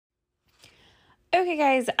Okay,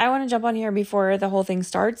 guys, I want to jump on here before the whole thing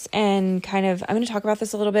starts and I'm going to talk about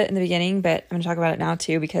this a little bit in the beginning, but I'm going to talk about it now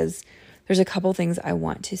too because there's a couple things I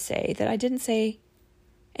want to say that I didn't say.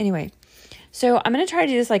 Anyway, so I'm going to try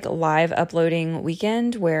to do this like live uploading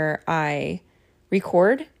weekend where I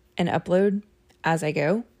record and upload as I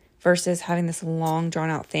go versus having this long drawn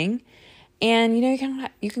out thing. And, you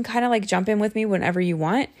can kind of like jump in with me whenever you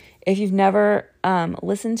want. If you've never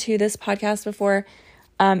listened to this podcast before,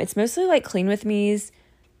 it's mostly like clean with me's,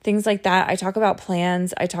 things like that. I talk about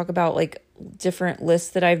plans. I talk about like different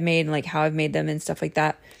lists that I've made and like how I've made them and stuff like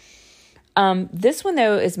that. This one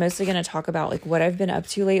though is mostly going to talk about like what I've been up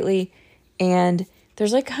to lately. And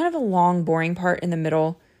there's like kind of a long, boring part in the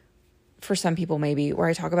middle for some people maybe where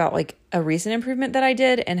I talk about like a recent improvement that I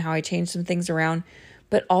did and how I changed some things around.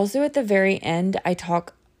 But also at the very end, I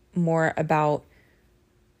talk more about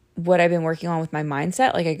what I've been working on with my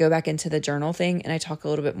mindset. Like I go back into the journal thing and I talk a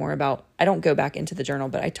little bit more about, I don't go back into the journal,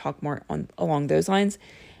 but I talk more along those lines.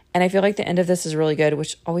 And I feel like the end of this is really good,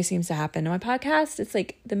 which always seems to happen in my podcast. It's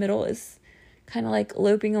like the middle is kind of like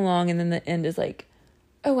loping along and then the end is like,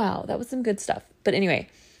 oh wow, that was some good stuff. But anyway,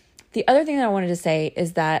 the other thing that I wanted to say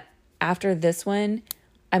is that after this one,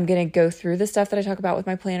 I'm going to go through the stuff that I talk about with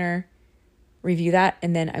my planner, review that,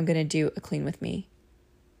 and then I'm going to do a clean with me,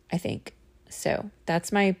 I think. So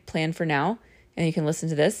that's my plan for now. And you can listen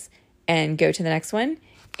to this and go to the next one.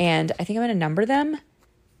 And I think I'm going to number them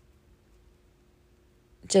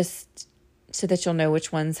just so that you'll know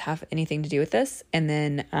which ones have anything to do with this. And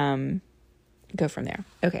then go from there.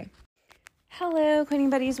 Okay. Hello, cleaning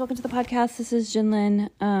buddies. Welcome to the podcast. This is Jinlin.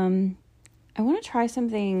 I want to try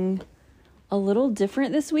something a little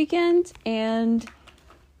different this weekend. And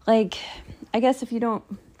like, I guess if you don't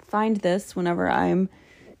find this whenever I'm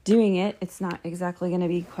doing it, it's not exactly going to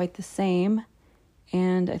be quite the same.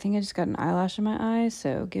 And I think I just got an eyelash in my eye,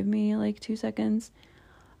 so give me like 2 seconds.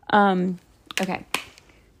 Okay.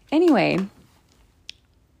 Anyway,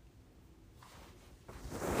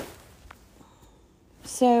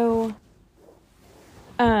 so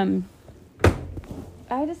I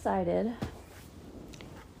decided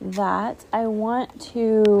that I want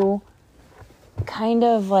to kind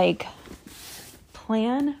of like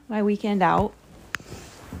plan my weekend out.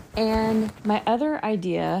 And my other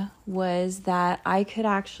idea was that I could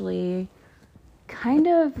actually kind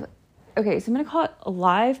of, okay, so I'm going to call it a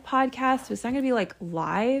live podcast. So it's not going to be like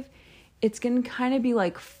live. It's going to kind of be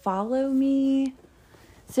like follow me.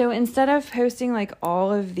 So instead of posting like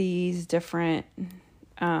all of these different,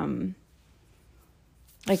 like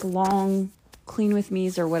long clean with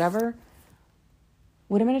me's or whatever,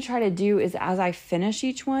 what I'm going to try to do is as I finish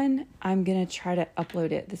each one, I'm going to try to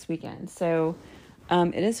upload it this weekend. So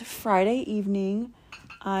it is Friday evening.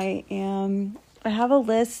 I have a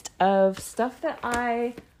list of stuff that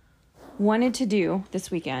I wanted to do this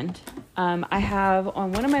weekend. I have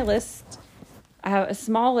on one of my lists, I have a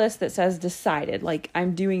small list that says decided, like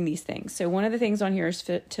I'm doing these things. So one of the things on here is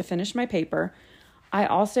to finish my paper. I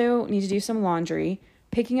also need to do some laundry,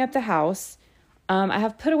 picking up the house. I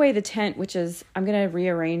have put away the tent, which is, I'm going to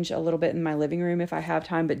rearrange a little bit in my living room if I have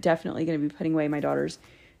time, but definitely going to be putting away my daughter's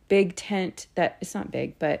big tent that it's not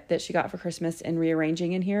big, but that she got for Christmas and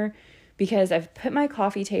rearranging in here because I've put my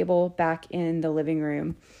coffee table back in the living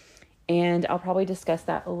room and I'll probably discuss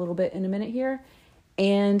that a little bit in a minute here.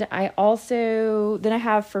 And I also, then I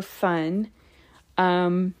have for fun,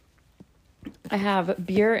 I have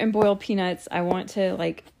beer and boiled peanuts. I want to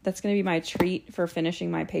like, that's going to be my treat for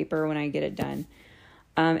finishing my paper when I get it done.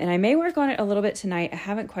 And I may work on it a little bit tonight. I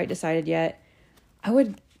haven't quite decided yet.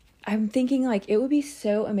 I'm thinking like it would be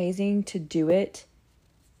so amazing to do it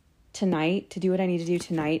tonight, to do what I need to do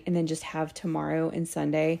tonight, and then just have tomorrow and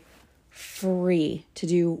Sunday free to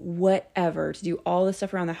do whatever, to do all the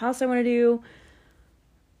stuff around the house I want to do.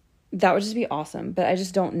 That would just be awesome. But I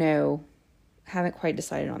just don't know. Haven't quite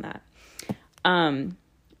decided on that.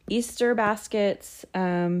 Easter baskets,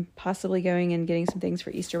 possibly going and getting some things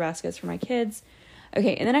for Easter baskets for my kids.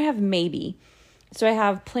 Okay, and then I have maybe. So I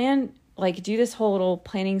have planned, like do this whole little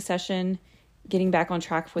planning session, getting back on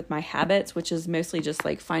track with my habits, which is mostly just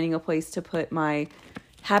like finding a place to put my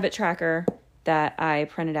habit tracker that I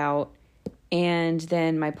printed out. And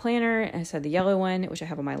then my planner, I said the yellow one, which I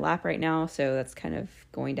have on my lap right now. So that's kind of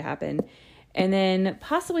going to happen. And then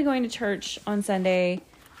possibly going to church on Sunday.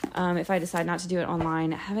 If I decide not to do it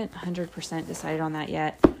online. I haven't 100% decided on that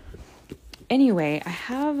yet. Anyway, I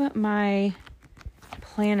have my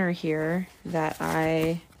planner here that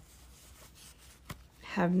I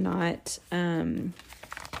have not that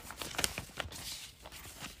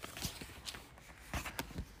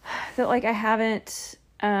like I haven't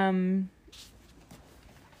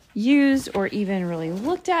used or even really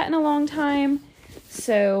looked at in a long time.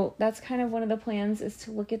 So that's kind of one of the plans, is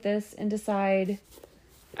to look at this and decide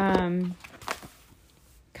kind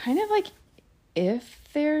of like if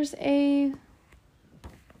there's a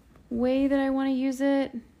way that I want to use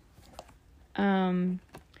it.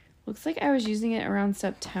 Looks like I was using it around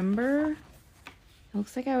September. It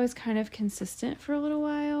looks like I was kind of consistent for a little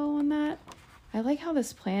while on that. I like how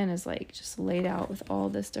this plan is like just laid out with all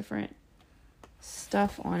this different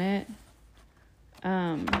stuff on it.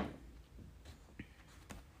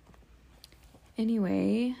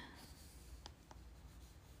 Anyway,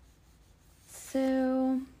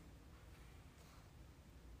 so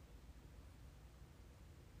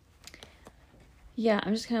yeah,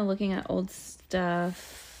 I'm just kind of looking at old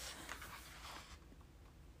stuff.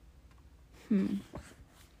 I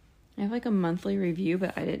have like a monthly review,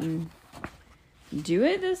 but I didn't do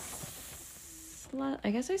it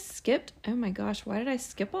I guess I skipped. Oh my gosh, why did I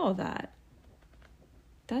skip all that?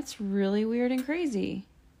 That's really weird and crazy.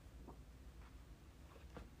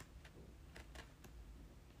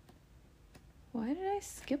 Why did I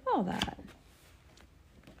skip all that?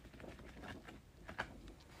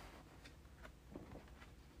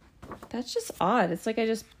 That's just odd. It's like I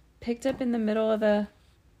just picked up in the middle of the...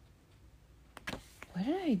 What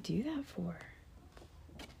did I do that for?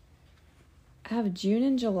 I have June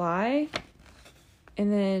and July,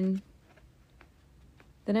 and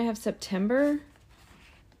then I have September.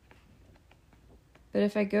 But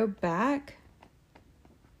if I go back,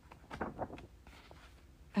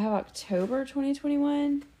 I have October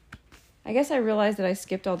 2021. I guess I realized that I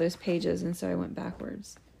skipped all those pages, and so I went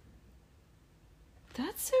backwards.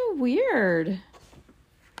 That's so weird.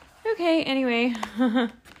 Okay, anyway.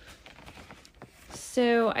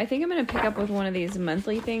 So I think I'm going to pick up with one of these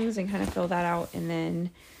monthly things and kind of fill that out. And then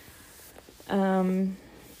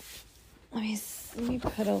let me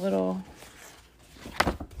put a little,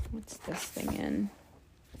 what's this thing in?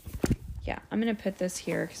 Yeah, I'm going to put this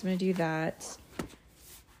here because I'm going to do that.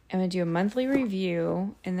 I'm going to do a monthly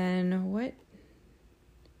review. And then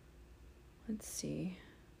let's see.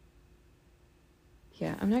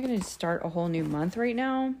 Yeah, I'm not going to start a whole new month right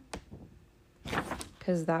now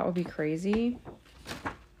because that would be crazy.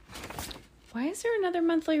 Why is there another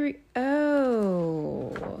monthly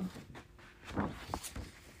Oh.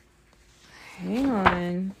 Hang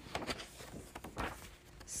on.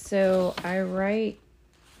 So I write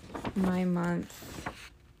my month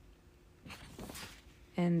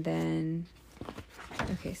and then...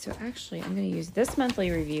 Okay, so actually I'm going to use this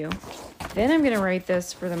monthly review. Then I'm going to write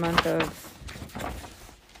this for the month of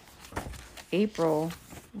April.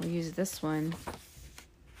 We'll use this one.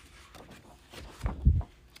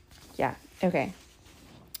 Yeah, okay.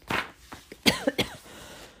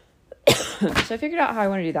 So I figured out how I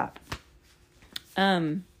want to do that.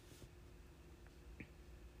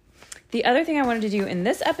 The other thing I wanted to do in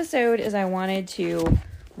this episode is I wanted to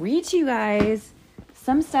read to you guys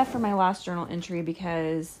some stuff from my last journal entry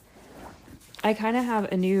because I kind of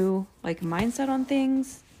have a new like mindset on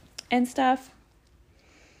things and stuff.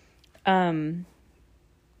 And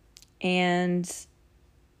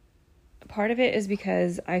part of it is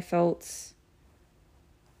because I felt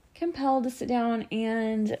compelled to sit down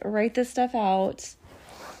and write this stuff out.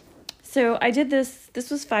 So I did this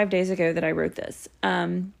was 5 days ago that I wrote this.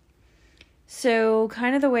 So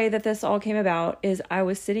kind of the way that this all came about is I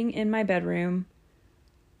was sitting in my bedroom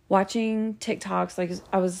watching TikToks. Like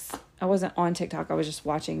I wasn't on TikTok. I was just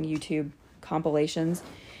watching YouTube compilations.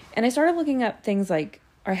 And I started looking up things like,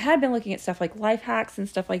 or I had been looking at stuff like life hacks and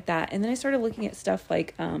stuff like that. And then I started looking at stuff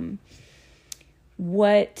like,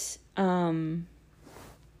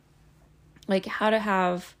 like how to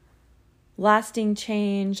have lasting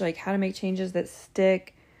change, like how to make changes that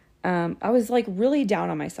stick. I was like really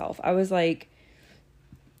down on myself. I was like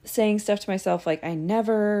saying stuff to myself like I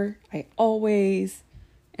never, I always,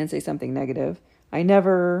 and say something negative. I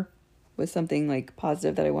never was something like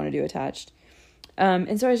positive that I want to do attached.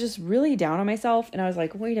 And so I was just really down on myself and I was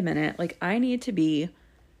like, wait a minute, like I'm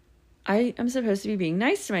supposed to be being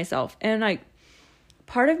nice to myself. And like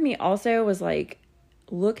part of me also was like,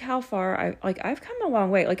 look how far I've come a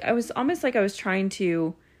long way. Like I was almost like I was trying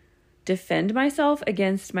to defend myself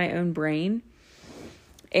against my own brain.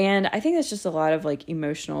 And I think that's just a lot of like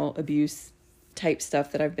emotional abuse type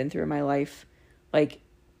stuff that I've been through in my life. Like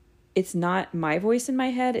it's not my voice in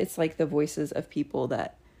my head. It's like the voices of people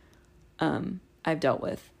that, I've dealt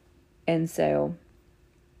with. And so,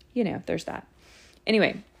 there's that.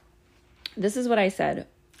 Anyway, this is what I said.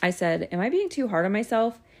 I said, am I being too hard on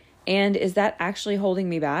myself? And is that actually holding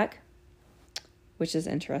me back? Which is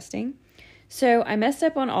interesting. So I messed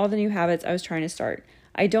up on all the new habits I was trying to start.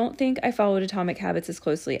 I don't think I followed Atomic Habits as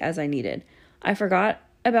closely as I needed. I forgot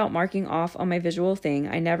about marking off on my visual thing.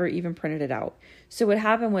 I never even printed it out. So what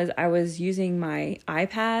happened was I was using my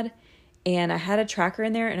iPad and I had a tracker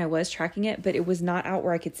in there and I was tracking it, but it was not out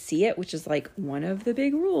where I could see it, which is like one of the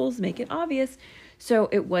big rules, make it obvious. So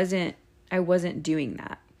I wasn't doing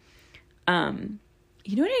that.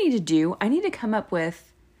 You know what I need to do? I need to come up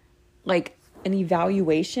with like an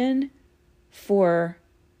evaluation for,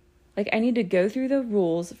 like, I need to go through the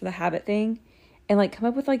rules for the habit thing and like come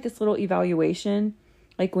up with like this little evaluation.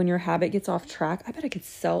 Like when your habit gets off track, I bet I could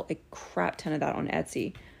sell a crap ton of that on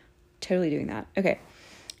Etsy. Totally doing that. Okay.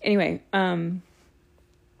 Anyway, I've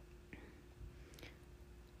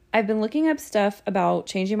been looking up stuff about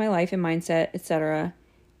changing my life and mindset, etc.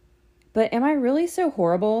 But am I really so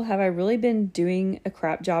horrible? Have I really been doing a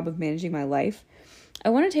crap job of managing my life? I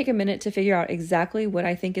want to take a minute to figure out exactly what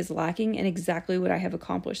I think is lacking and exactly what I have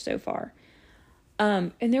accomplished so far.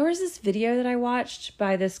 And there was this video that I watched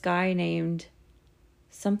by this guy named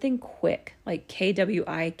something Quick, like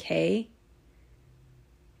KWIK.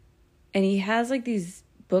 And he has like these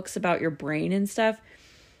books about your brain and stuff.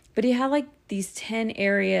 But he had like these 10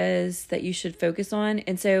 areas that you should focus on.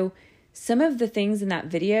 And so some of the things in that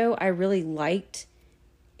video I really liked.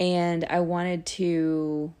 And I wanted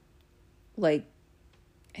to like,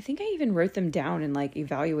 I think I even wrote them down and like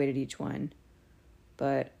evaluated each one.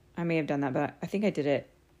 But I may have done that, but I think I did it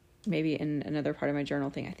maybe in another part of my journal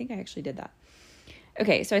thing. I think I actually did that.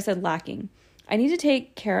 Okay, so I said lacking. I need to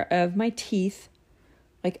take care of my teeth.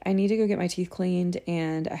 Like, I need to go get my teeth cleaned,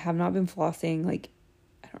 and I have not been flossing. Like,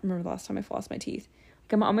 I don't remember the last time I flossed my teeth.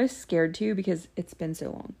 Like, I'm almost scared to because it's been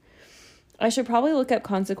so long. I should probably look up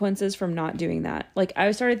consequences from not doing that. Like, I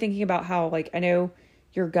started thinking about how, like, I know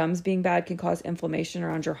your gums being bad can cause inflammation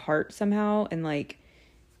around your heart somehow, and, like,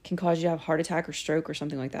 can cause you to have a heart attack or stroke or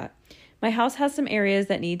something like that. My house has some areas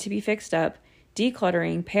that need to be fixed up,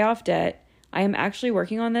 decluttering, pay off debt. I am actually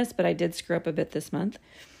working on this, but I did screw up a bit this month.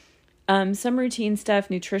 Some routine stuff,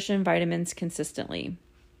 nutrition, vitamins consistently.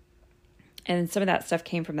 And some of that stuff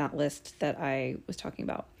came from that list that I was talking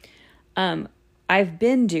about. I've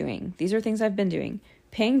been doing, these are things I've been doing.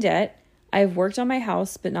 Paying debt. I've worked on my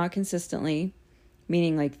house, but not consistently,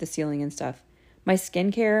 meaning like the ceiling and stuff. My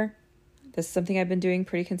skincare, this is something I've been doing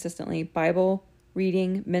pretty consistently. Bible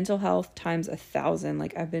reading, mental health times 1,000.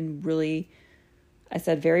 Like I've been really, I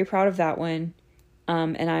said, very proud of that one.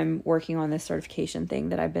 And I'm working on this certification thing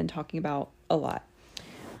that I've been talking about a lot.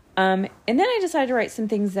 And then I decided to write some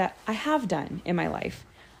things that I have done in my life.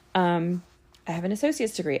 I have an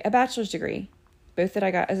associate's degree, a bachelor's degree, both that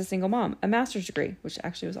I got as a single mom, a master's degree, which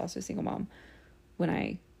actually was also a single mom when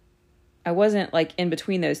I wasn't like in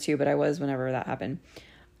between those two, but I was whenever that happened.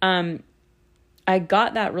 I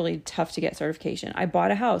got that really tough to get certification. I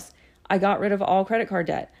bought a house. I got rid of all credit card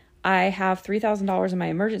debt. I have $3,000 in my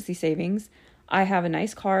emergency savings. I have a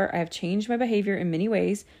nice car. I have changed my behavior in many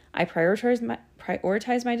ways. I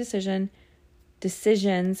prioritize my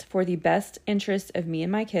decisions for the best interest of me and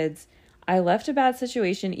my kids. I left a bad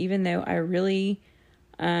situation, even though I really,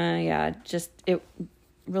 really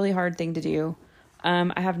hard thing to do.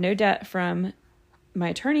 I have no debt from my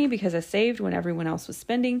attorney because I saved when everyone else was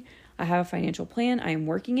spending. I have a financial plan. I am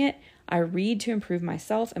working it. I read to improve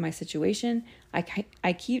myself and my situation.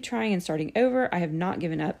 I keep trying and starting over. I have not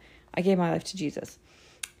given up. I gave my life to Jesus.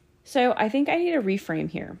 So I think I need a reframe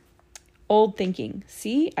here. Old thinking.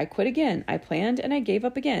 See, I quit again. I planned and I gave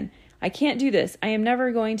up again. I can't do this. I am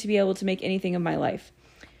never going to be able to make anything of my life.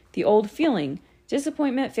 The old feeling.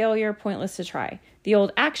 Disappointment, failure, pointless to try. The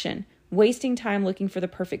old action. Wasting time looking for the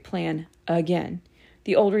perfect plan again.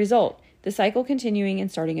 The old result. The cycle continuing and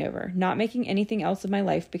starting over. Not making anything else of my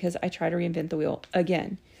life because I try to reinvent the wheel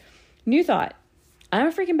again. New thought. I'm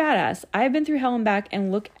a freaking badass. I have been through hell and back,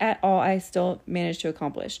 and look at all I still managed to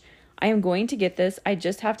accomplish. I am going to get this. I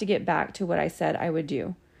just have to get back to what I said I would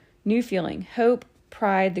do. New feeling. Hope,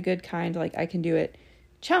 pride, the good kind, like I can do it.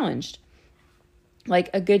 Challenged. Like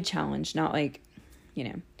a good challenge, not like,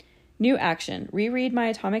 New action. Reread my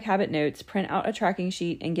Atomic Habit notes, print out a tracking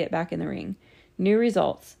sheet, and get back in the ring. New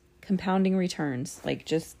results. Compounding returns. Like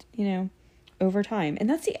just, over time. And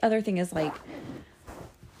that's the other thing is like,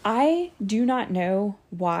 I do not know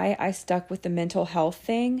why I stuck with the mental health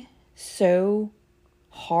thing so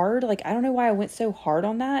hard. Like, I don't know why I went so hard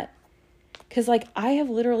on that. Because, like, I have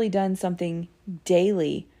literally done something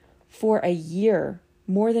daily for a year,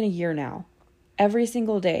 more than a year now, every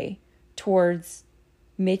single day towards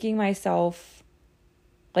making myself,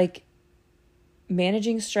 like,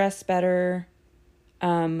 managing stress better,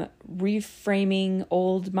 reframing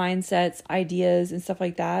old mindsets, ideas, and stuff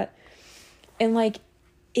like that. And, like,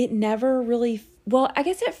 it never really well, I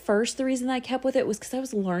guess at first the reason I kept with it was because I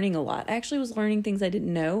was learning a lot. I actually was learning things I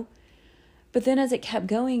didn't know. But then as it kept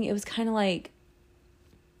going, it was kind of like,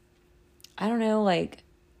 I don't know, like,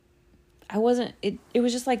 it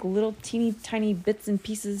was just like little teeny tiny bits and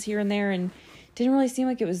pieces here and there, and didn't really seem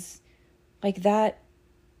like it was like that.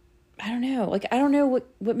 I don't know. Like, I don't know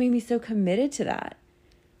what made me so committed to that.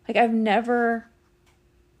 Like, I've never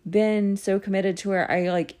been so committed to where I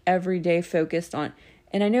like every day focused on,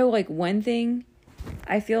 and I know like one thing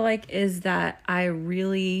I feel like is that I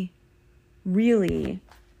really, really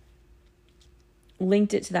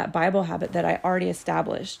linked it to that Bible habit that I already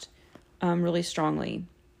established really strongly.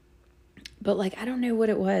 But like, I don't know what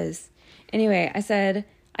it was. Anyway, I said,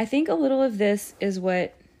 I think a little of this is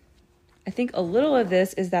that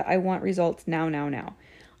I want results now.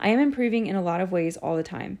 I am improving in a lot of ways all the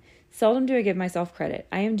time. Seldom do I give myself credit.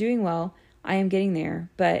 I am doing well. I am getting there.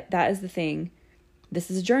 But that is the thing. This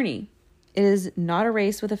is a journey. It is not a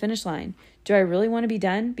race with a finish line. Do I really want to be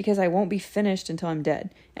done? Because I won't be finished until I'm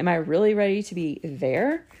dead. Am I really ready to be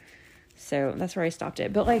there? So that's where I stopped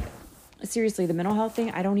it. But like, seriously, the mental health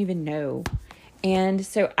thing, I don't even know. And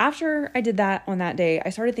so after I did that on that day,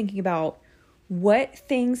 I started thinking about what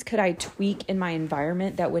things could I tweak in my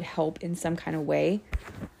environment that would help in some kind of way.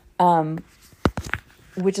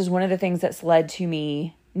 Which is one of the things that's led to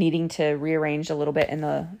me needing to rearrange a little bit in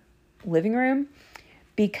the living room,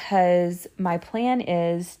 because my plan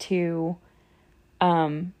is to,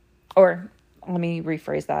 or let me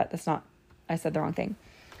rephrase that. I said the wrong thing.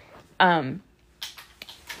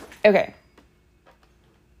 Okay.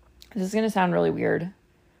 This is going to sound really weird.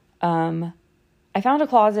 I found a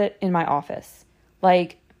closet in my office,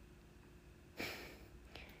 like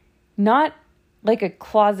not like a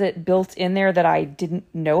closet built in there that I didn't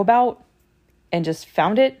know about and just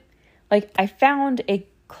found it. Like, I found a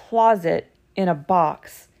closet in a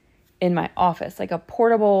box in my office, like a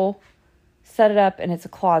portable, set it up and it's a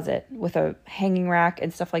closet with a hanging rack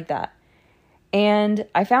and stuff like that. And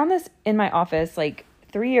I found this in my office like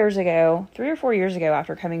 3 or 4 years ago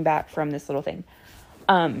after coming back from this little thing.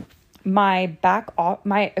 So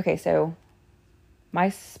my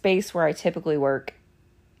space where I typically work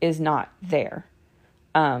is not there.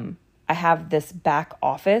 I have this back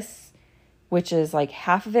office, which is like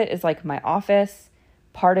half of it is like my office.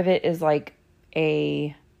 Part of it is like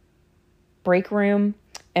a break room,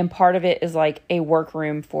 and part of it is like a work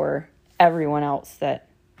room for everyone else. That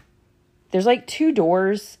there's like 2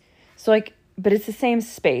 doors. So like, but it's the same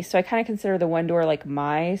space. So I kind of consider the one door like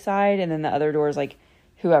my side, and then the other door is like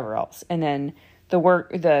whoever else. And then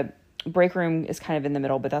the break room is kind of in the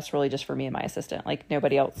middle, but that's really just for me and my assistant. Like,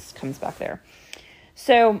 nobody else comes back there.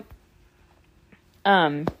 So,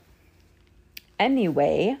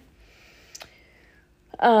 anyway,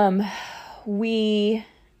 we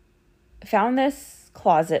found this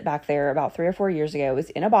closet back there about 3 or 4 years ago. It was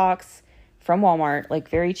in a box from Walmart, like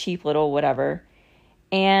very cheap little whatever.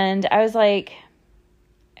 And I was like,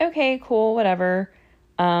 okay, cool, whatever.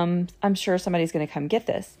 I'm sure somebody's going to come get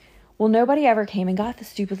this. Well, nobody ever came and got the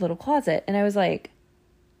stupid little closet. And I was like,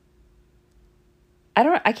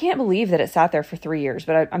 I can't believe that it sat there for 3 years,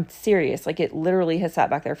 but I'm serious. Like, it literally has sat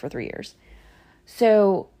back there for 3 years.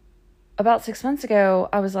 So about 6 months ago,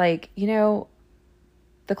 I was like, the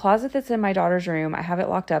closet that's in my daughter's room, I have it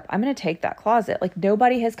locked up. I'm going to take that closet. Like,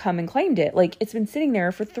 nobody has come and claimed it. Like, it's been sitting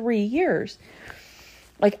there for 3 years.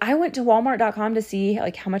 Like, I went to Walmart.com to see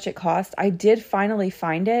like how much it cost. I did finally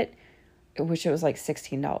find it, which it was like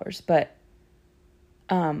 $16, but,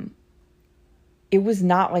 it was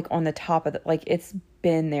not like on the top of like, it's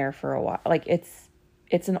been there for a while. Like, it's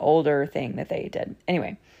an older thing that they did.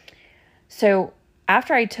 Anyway. So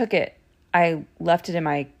after I took it, I left it in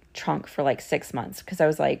my trunk for like 6 months. 'Cause I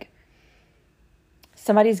was like,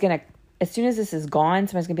 as soon as this is gone,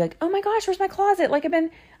 somebody's gonna be like, oh my gosh, where's my closet? Like,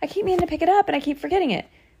 I keep meaning to pick it up and I keep forgetting it.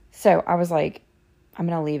 So I was like, I'm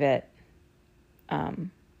going to leave it,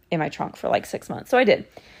 in my trunk for like 6 months. So I did.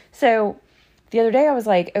 So the other day I was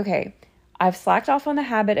like, okay, I've slacked off on the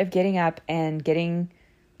habit of getting up and getting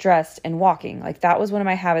dressed and walking. Like, that was one of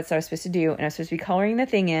my habits that I was supposed to do. And I was supposed to be coloring the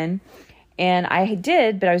thing in, and I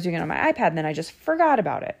did, but I was doing it on my iPad and then I just forgot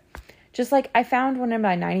about it. Just like I found one of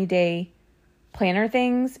my 90-day planner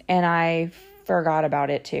things and I forgot about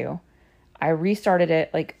it too. I restarted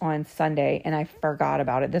it like on Sunday and I forgot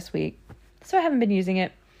about it this week. So I haven't been using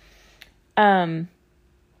it.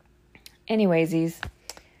 Anywaysies.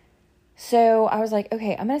 So I was like,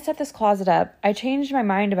 okay, I'm going to set this closet up. I changed my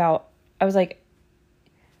mind I was like,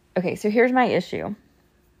 okay, so here's my issue.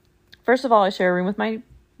 First of all, I share a room with my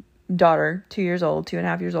daughter,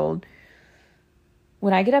 2.5 years old.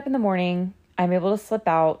 When I get up in the morning, I'm able to slip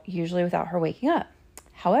out usually without her waking up.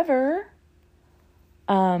 However,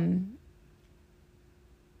 I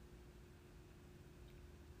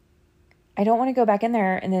don't want to go back in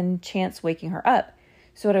there and then chance waking her up.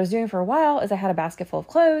 So what I was doing for a while is I had a basket full of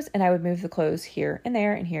clothes and I would move the clothes here and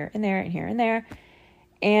there and here and there and here and there.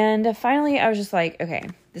 And finally I was just like, okay,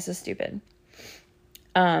 this is stupid.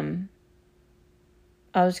 I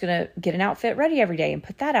was going to get an outfit ready every day and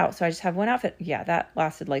put that out. So I just have one outfit. Yeah, that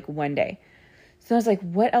lasted like one day. So I was like,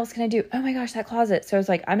 what else can I do? Oh my gosh, that closet. So I was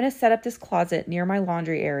like, I'm going to set up this closet near my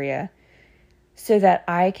laundry area so that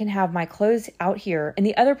I can have my clothes out here. And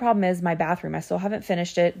the other problem is my bathroom. I still haven't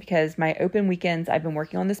finished it because my open weekends, I've been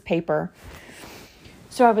working on this paper.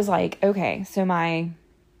 So I was like, okay, so I'm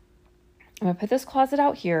going to put this closet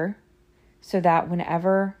out here so that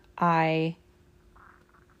whenever I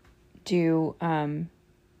do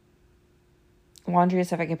laundry and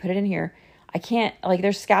stuff, I can put it in here. I can't, like,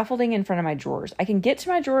 there's scaffolding in front of my drawers. I can get to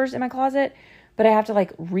my drawers in my closet, but I have to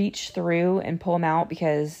like reach through and pull them out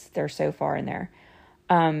because they're so far in there.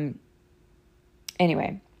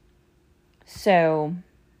 Anyway, so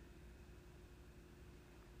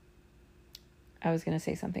I was going to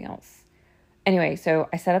say something else. Anyway, so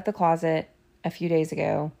I set up the closet a few days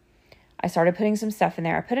ago. I started putting some stuff in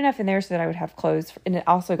there. I put enough in there so that I would have clothes. And it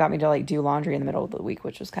also got me to like do laundry in the middle of the week,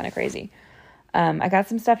 which was kind of crazy. I got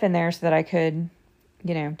some stuff in there so that I could,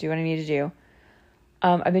 do what I need to do.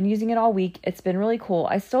 I've been using it all week. It's been really cool.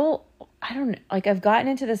 I've gotten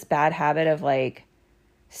into this bad habit of like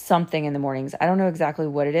something in the mornings. I don't know exactly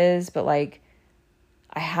what it is, but like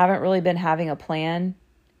I haven't really been having a plan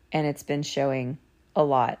and it's been showing a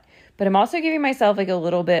lot. But I'm also giving myself like a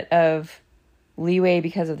little bit of leeway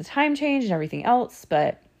because of the time change and everything else.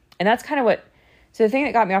 And that's kind of so the thing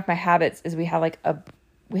that got me off my habits is we had like a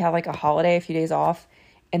holiday, a few days off.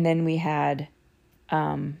 And then we had,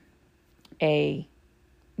 then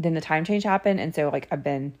the time change happened. And so like, I've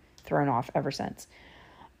been thrown off ever since.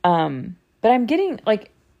 But I'm getting like,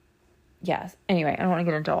 yes. Anyway, I don't want to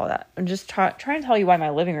get into all that. I'm just trying to tell you why my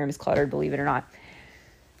living room is cluttered, believe it or not.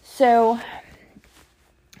 So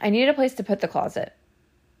I needed a place to put the closet.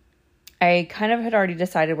 I kind of had already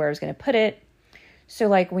decided where I was going to put it. So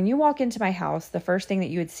like when you walk into my house, the first thing that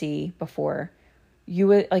you would see before you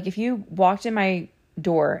would, like if you walked in my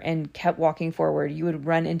door and kept walking forward, you would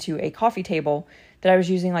run into a coffee table that I was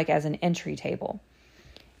using like as an entry table.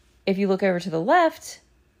 If you look over to the left,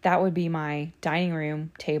 that would be my dining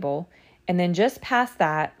room table. And then just past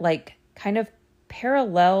that, like kind of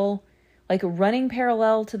parallel, like running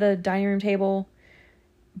parallel to the dining room table,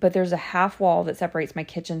 but there's a half wall that separates my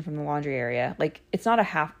kitchen from the laundry area. Like it's not a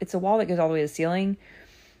half, it's a wall that goes all the way to the ceiling,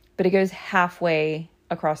 but it goes halfway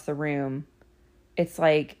across the room. It's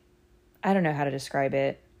like, I don't know how to describe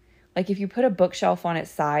it. Like if you put a bookshelf on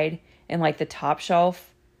its side and like the top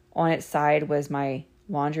shelf on its side was my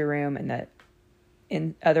laundry room and the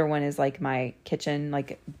other one is like my kitchen,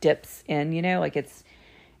 like dips in, like it's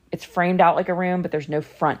framed out like a room, but there's no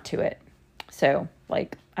front to it. So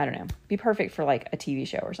like, I don't know, be perfect for like a TV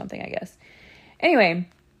show or something, I guess. Anyway,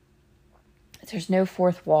 there's no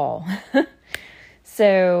fourth wall.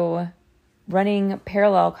 So running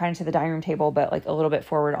parallel kind of to the dining room table, but like a little bit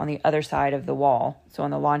forward on the other side of the wall. So on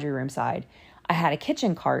the laundry room side, I had a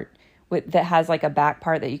kitchen cart that has like a back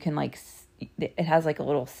part that you can like, it has like a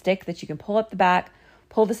little stick that you can pull up the back,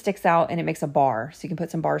 pull the sticks out, and it makes a bar. So you can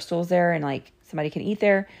put some bar stools there and like somebody can eat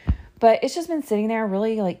there. But it's just been sitting there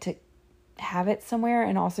really like to have it somewhere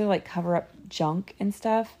and also like cover up junk and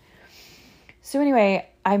stuff. So anyway,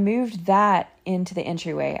 I moved that into the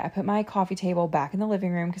entryway. I put my coffee table back in the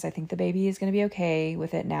living room because I think the baby is going to be okay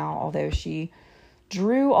with it now, although she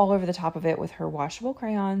drew all over the top of it with her washable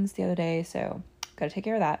crayons the other day. So got to take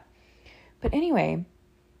care of that. But anyway,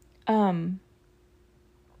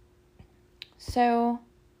 so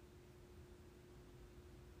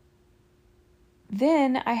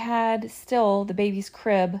then I had still the baby's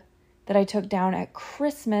crib that I took down at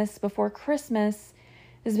Christmas, before Christmas,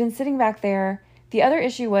 has been sitting back there. The other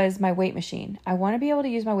issue was my weight machine. I want to be able to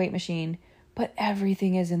use my weight machine, but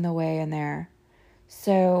everything is in the way in there.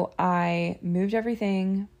 So I moved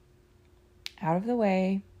everything out of the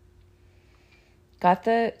way, took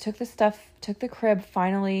the crib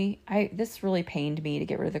finally. This really pained me to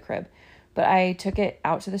get rid of the crib, but I took it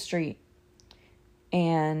out to the street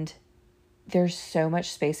and there's so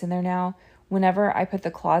much space in there now. Whenever I put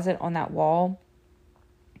the closet on that wall,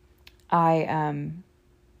 I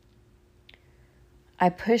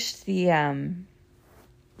pushed I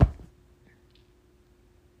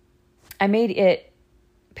made it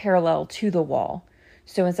parallel to the wall.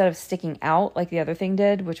 So instead of sticking out like the other thing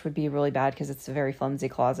did, which would be really bad because it's a very flimsy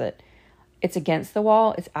closet, it's against the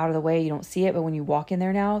wall. It's out of the way. You don't see it. But when you walk in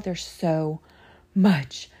there now, there's so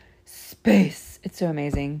much space. It's so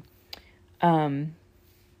amazing.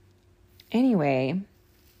 Anyway,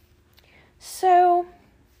 so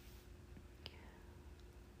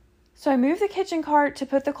I moved the kitchen cart to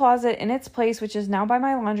put the closet in its place, which is now by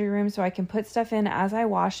my laundry room, so I can put stuff in as I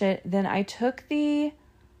wash it. Then I took the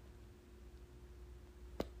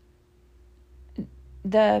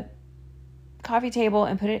coffee table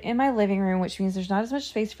and put it in my living room, which means there's not as much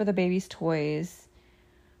space for the baby's toys,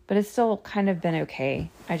 but it's still kind of been okay.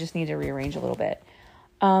 I just need to rearrange a little bit.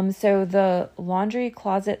 So the laundry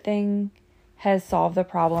closet thing has solved the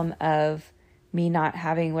problem of me not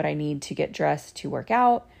having what I need to get dressed to work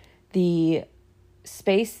out. The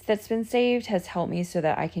space that's been saved has helped me so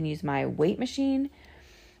that I can use my weight machine.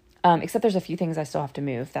 Except there's a few things I still have to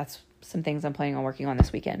move. That's some things I'm planning on working on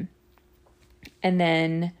this weekend. And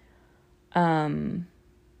then,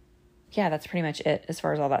 yeah, that's pretty much it as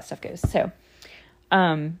far as all that stuff goes. So,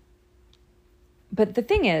 but the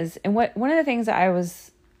thing is, and one of the things that I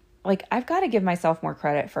was like, I've got to give myself more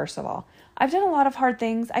credit, first of all. I've done a lot of hard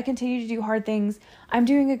things. I continue to do hard things. I'm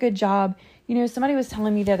doing a good job. You know, somebody was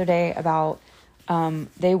telling me the other day about,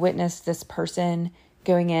 they witnessed this person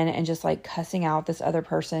going in and just like cussing out this other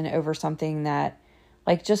person over something that,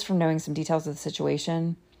 like, just from knowing some details of the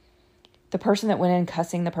situation, the person that went in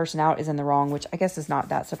cussing the person out is in the wrong, which I guess is not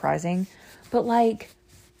that surprising. But like,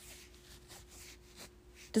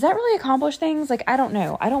 does that really accomplish things? Like, I don't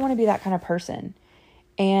know. I don't want to be that kind of person.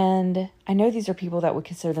 And I know these are people that would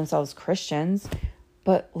consider themselves Christians,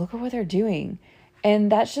 but look at what they're doing.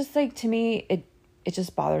 And that's just like, to me, it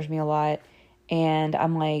just bothers me a lot. And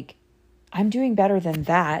I'm like, I'm doing better than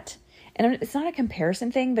that. And it's not a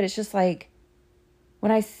comparison thing, but it's just like,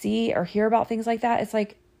 when I see or hear about things like that, it's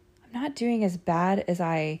like, I'm not doing as bad as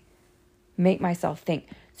I make myself think.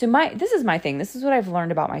 So this is my thing. This is what I've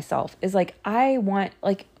learned about myself is like, I want,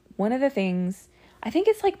 like, one of the things, I think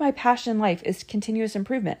it's like my passion in life is continuous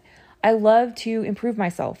improvement. I love to improve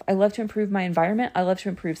myself. I love to improve my environment. I love to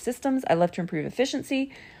improve systems. I love to improve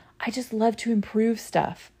efficiency. I just love to improve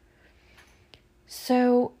stuff.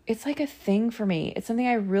 So it's like a thing for me. It's something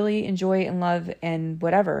I really enjoy and love and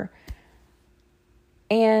whatever.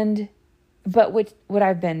 But what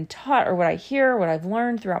I've been taught or what I hear, what I've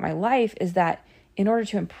learned throughout my life is that in order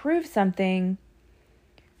to improve something,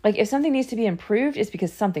 like if something needs to be improved, it's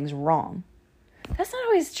because something's wrong. That's not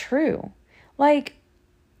always true. Like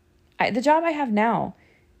the job I have now,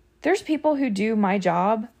 there's people who do my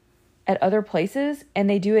job at other places and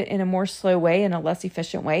they do it in a more slow way, in a less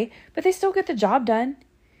efficient way, but they still get the job done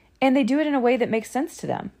and they do it in a way that makes sense to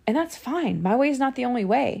them. And that's fine. My way is not the only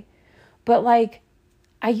way. But like,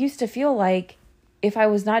 I used to feel like if I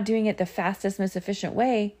was not doing it the fastest, most efficient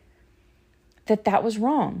way, that was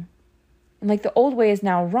wrong. And like the old way is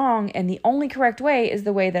now wrong and the only correct way is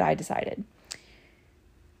the way that I decided.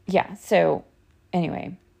 Yeah, so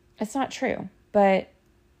anyway, it's not true, but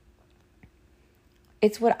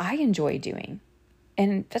it's what I enjoy doing.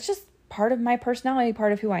 And that's just part of my personality,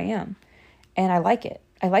 part of who I am. And I like it.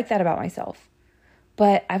 I like that about myself.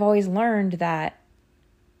 But I've always learned that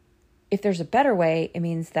if there's a better way, it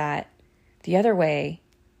means that the other way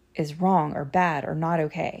is wrong or bad or not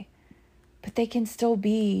okay. But they can still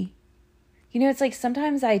be, it's like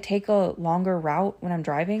sometimes I take a longer route when I'm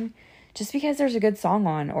driving just because there's a good song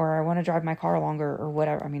on or I want to drive my car longer or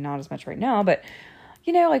whatever. I mean, not as much right now, but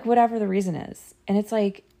like whatever the reason is. And it's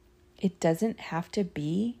like, it doesn't have to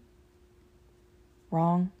be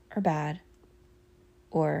wrong or bad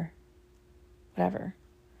or whatever.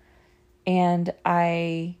 And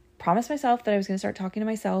I promised myself that I was going to start talking to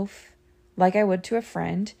myself like I would to a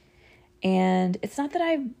friend. And it's not that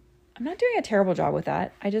I'm not doing a terrible job with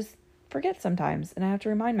that. I just forget sometimes and I have to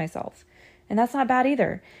remind myself. And that's not bad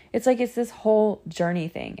either. It's like, it's this whole journey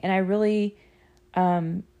thing. And I really,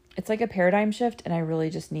 it's like a paradigm shift and I really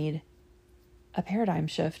just need a paradigm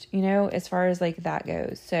shift, as far as like that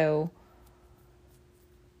goes. So,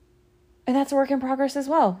 and that's a work in progress as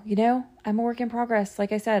well. I'm a work in progress.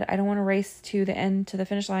 Like I said, I don't want to race to the end, to the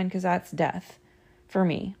finish line, because that's death for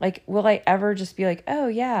me. Like, will I ever just be like, oh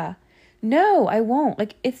yeah, no, I won't.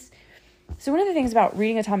 Like so one of the things about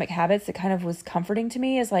reading Atomic Habits that kind of was comforting to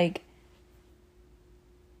me is like,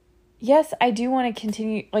 yes, I do want to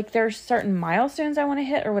continue. Like there's certain milestones I want to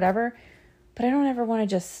hit or whatever, but I don't ever want to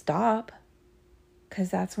just stop because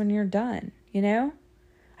that's when you're done. I don't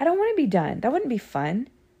want to be done. That wouldn't be fun.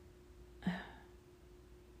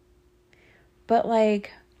 But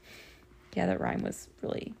like, yeah, that rhyme was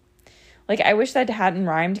really, like, I wish that hadn't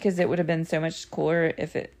rhymed because it would have been so much cooler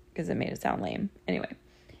because it made it sound lame. Anyway.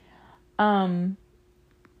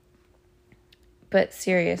 But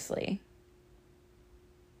seriously,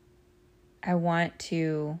 I want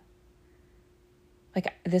to,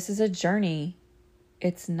 like, this is a journey.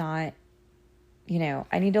 It's not,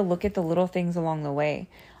 I need to look at the little things along the way.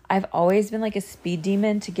 I've always been like a speed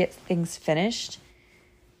demon to get things finished.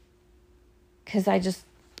 Because I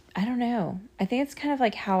don't know. I think it's kind of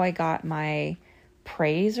like how I got my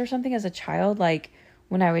praise or something as a child. Like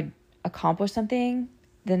when I would accomplish something,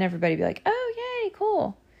 then everybody would be like, oh, yay,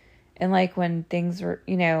 cool. And like when things were,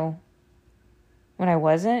 when I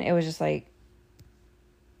wasn't, it was just like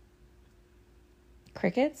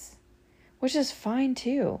crickets, which is fine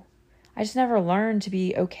too. I just never learned to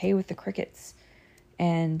be okay with the crickets.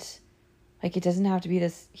 And like, it doesn't have to be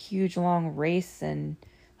this huge, long race. And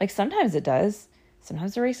like, sometimes it does.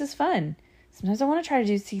 Sometimes the race is fun. Sometimes I want to try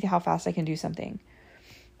to see how fast I can do something.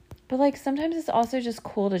 But like, sometimes it's also just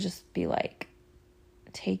cool to just be like,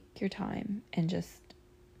 take your time and just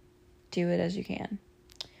do it as you can.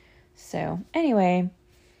 So anyway,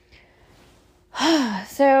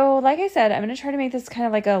 so like I said, I'm going to try to make this kind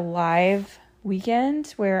of like a live weekend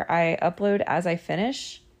where I upload as I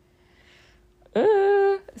finish.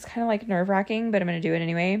 It's kind of like nerve-wracking, but I'm going to do it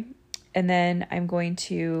anyway. And then I'm going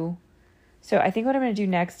to, so I think what I'm going to do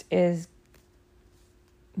next is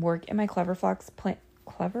work in my Clever Fox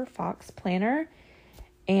planner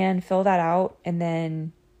and fill that out. And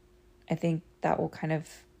then I think that will kind of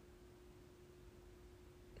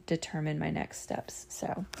determine my next steps.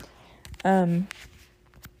 So, I'm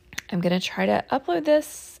going to try to upload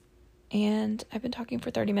this, and I've been talking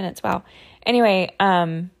for 30 minutes. Wow. Anyway,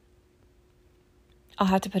 I'll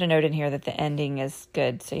have to put a note in here that the ending is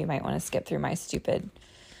good. So you might want to skip through my stupid,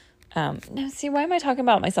 now see, why am I talking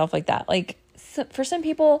about myself like that? Like, so for some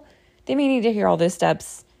people, they may need to hear all those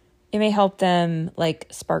steps. It may help them like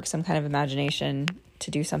spark some kind of imagination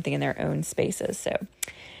to do something in their own spaces. So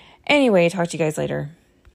anyway, talk to you guys later.